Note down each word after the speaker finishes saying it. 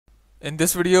In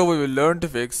this video, we will learn to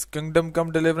fix Kingdom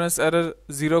Come Deliverance error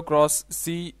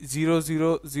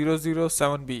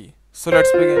 0xc00007b. So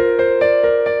let's begin.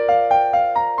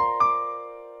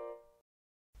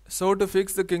 So to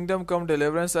fix the Kingdom Come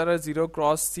Deliverance error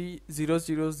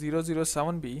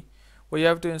 0xc00007b, we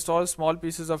have to install small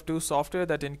pieces of two software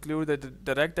that include the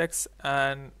DirectX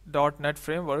and .NET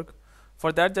framework.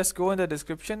 For that, just go in the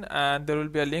description and there will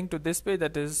be a link to this page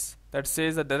that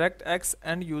says the DirectX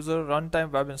End User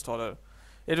Runtime Web Installer.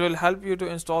 It will help you to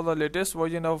install the latest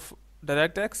version of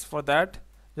DirectX. For that,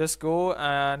 just go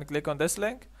and click on this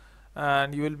link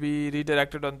and you will be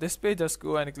redirected on this page. Just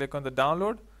go and click on the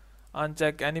download,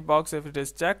 uncheck any box if it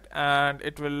is checked, and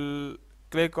it will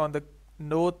click on the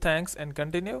no thanks and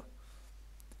continue.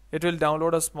 It will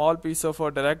download a small piece of our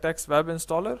DirectX web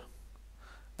installer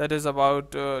that is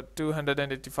about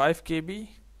 285 KB.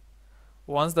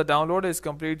 Once the download is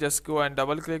complete, just go and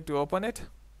double click to open it,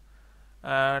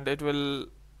 and it will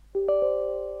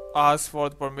ask for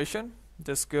the permission.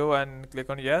 Just go and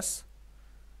click on yes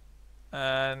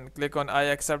and click on I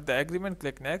accept the agreement.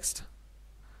 Click next.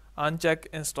 Uncheck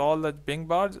install the Bing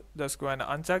bar. Just go and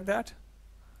uncheck that.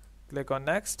 Click on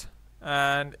next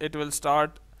and it will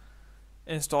start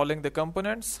installing the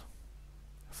components.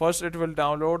 First it will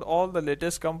download all the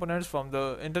latest components from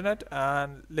the internet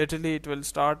and literally it will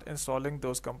start installing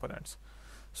those components.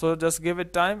 So just give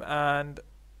it time, and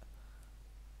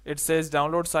it says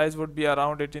download size would be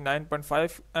around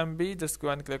 89.5 MB. Just go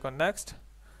and click on next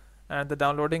and the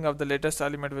downloading of the latest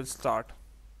element will start.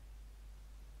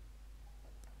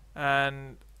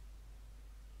 And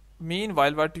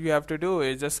meanwhile, what you have to do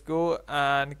is just go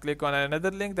and click on another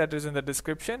link that is in the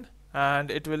description and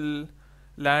it will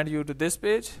land you to this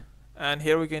page, and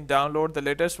here we can download the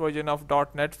latest version of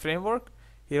 .NET framework.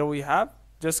 Here we have,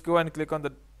 just go and click on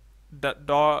the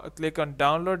click on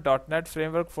download .NET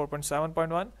framework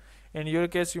 4.7.1. in your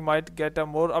case you might get a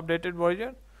more updated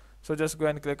version, so just go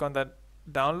and click on that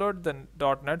download the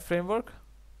 .NET framework,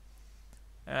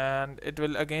 and it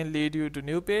will again lead you to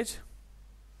new page,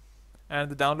 and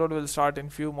the download will start in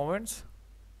few moments.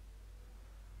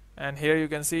 And here you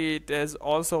can see it is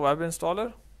also web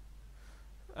installer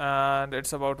and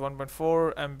it's about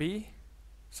 1.4 MB,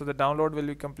 so the download will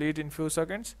be complete in few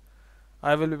seconds.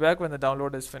 I will be back when the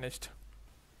download is finished.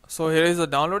 So here is the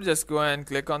download. Just go and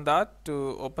click on that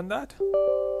to open that,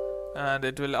 and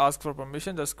it will ask for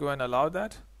permission. Just go and allow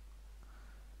that,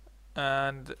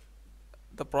 and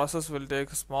the process will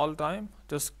take a small time.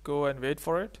 Just go and wait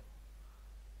for it.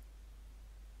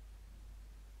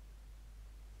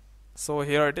 So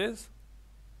here it is,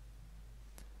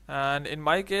 and in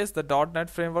my case the .NET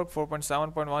framework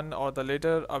 4.7.1 or the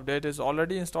later update is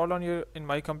already installed on in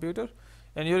my computer.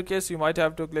 In your case you might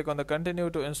have to click on the continue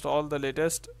to install the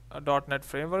latest .NET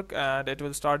framework, and it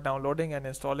will start downloading and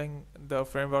installing the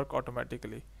framework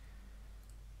automatically.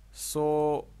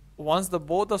 So once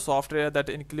both the software that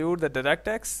include the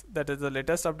DirectX, that is the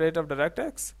latest update of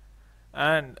DirectX,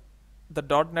 and the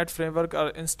 .NET framework are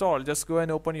installed, just go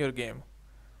and open your game.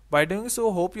 By doing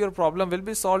so, hope your problem will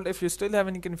be solved. If you still have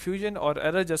any confusion or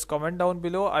error, just comment down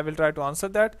below. I will try to answer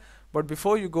that. But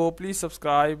before you go, please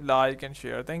subscribe, like and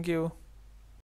share. Thank you.